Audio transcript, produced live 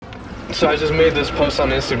So I just made this post on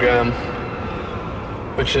Instagram,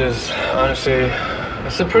 which is honestly,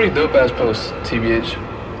 it's a pretty dope ass post, TBH.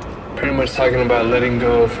 Pretty much talking about letting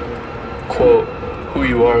go of, quote, who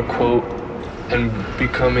you are, quote, and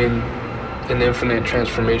becoming an infinite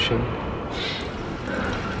transformation.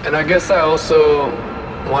 And I guess I also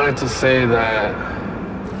wanted to say that,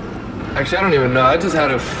 actually, I don't even know. I just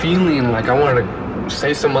had a feeling like I wanted to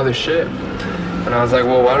say some other shit. And I was like,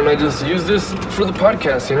 well, why don't I just use this for the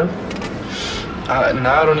podcast, you know?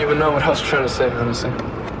 Now I don't even know what I was trying to say, honestly.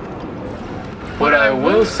 What I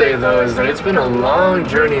will say, though, is that it's been a long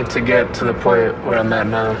journey to get to the point where I'm at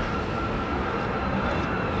now.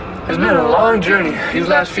 It's been a long journey. These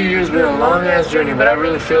last few years have been a long-ass journey, but I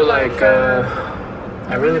really feel like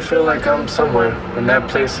I'm somewhere, and that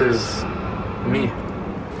place is me.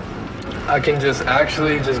 I can just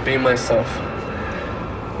actually just be myself,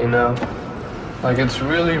 you know? Like, it's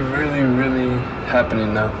really, really, really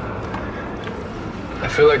happening now. I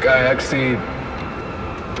feel like I actually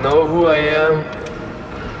know who I am,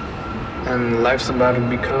 and life's about to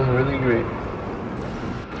become really great.